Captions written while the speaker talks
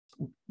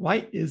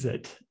why is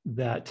it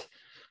that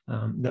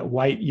that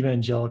white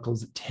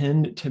evangelicals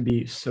tend to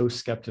be so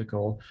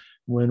skeptical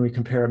when we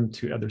compare them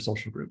to other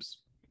social groups?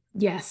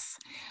 Yes.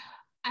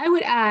 I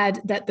would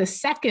add that the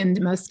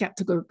second most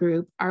skeptical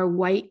group are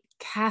white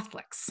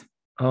Catholics.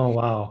 Oh,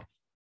 wow.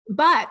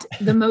 But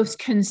the most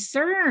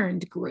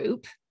concerned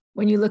group,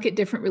 when you look at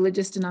different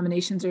religious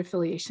denominations or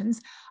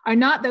affiliations, are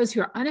not those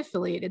who are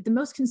unaffiliated. The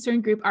most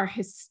concerned group are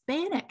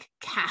Hispanic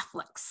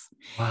Catholics.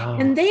 Wow.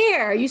 And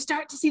there you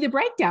start to see the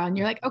breakdown.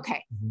 You're like,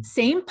 okay,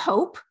 same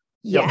Pope,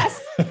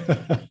 yes.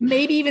 Yep.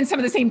 Maybe even some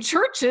of the same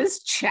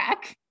churches,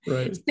 check.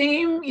 Right.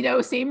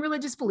 Same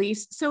religious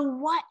beliefs. So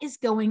what is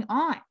going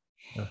on?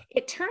 Yeah.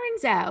 It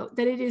turns out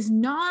that it is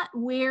not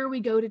where we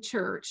go to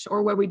church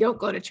or where we don't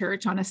go to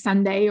church on a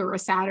Sunday or a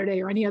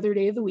Saturday or any other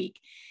day of the week.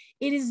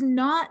 It is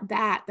not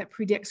that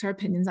predicts our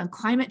opinions on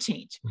climate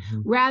change.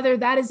 Rather,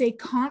 that is a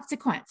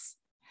consequence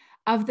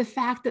of the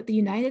fact that the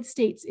United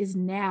States is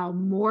now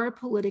more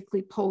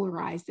politically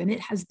polarized than it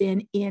has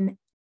been in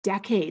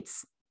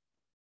decades.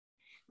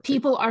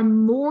 People are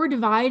more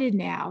divided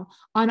now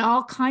on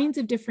all kinds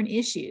of different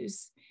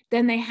issues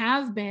than they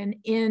have been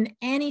in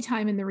any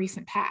time in the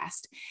recent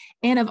past.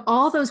 And of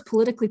all those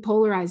politically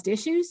polarized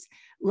issues,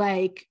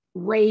 like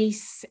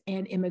race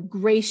and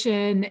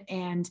immigration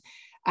and,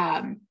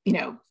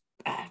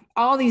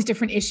 all these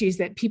different issues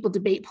that people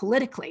debate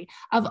politically,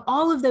 of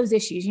all of those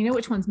issues, you know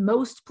which one's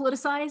most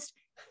politicized?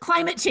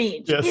 Climate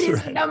change. Yes, it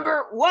is right.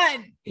 number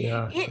one.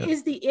 Yeah, It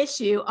is the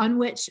issue on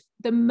which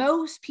the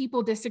most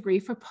people disagree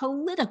for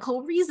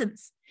political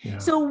reasons. Yeah.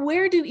 So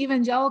where do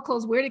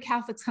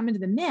Catholics come into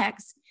the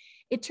mix?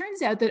 It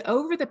turns out that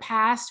over the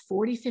past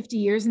 40, 50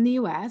 years in the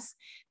US,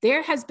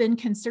 there has been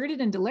concerted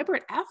and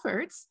deliberate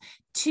efforts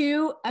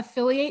to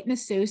affiliate and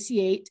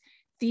associate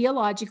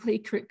theologically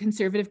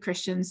conservative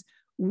Christians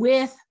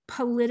with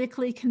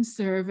politically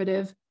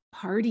conservative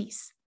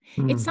parties.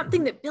 It's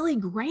something that Billy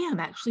Graham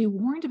actually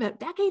warned about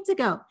decades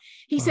ago.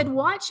 He said,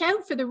 watch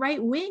out for the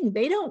right wing.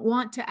 They don't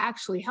want to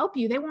actually help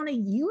you. They want to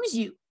use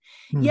you.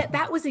 Yet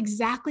that was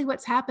exactly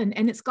what's happened.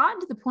 And it's gotten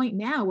to the point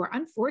now where,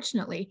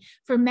 unfortunately,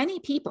 for many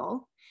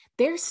people,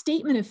 their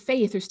statement of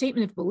faith or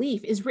statement of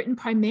belief is written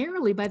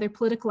primarily by their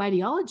political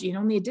ideology and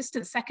only a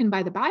distant second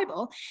by the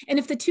Bible. And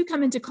if the two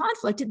come into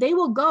conflict, they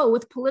will go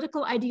with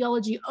political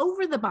ideology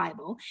over the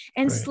Bible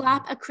and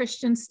slap a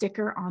Christian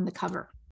sticker on the cover.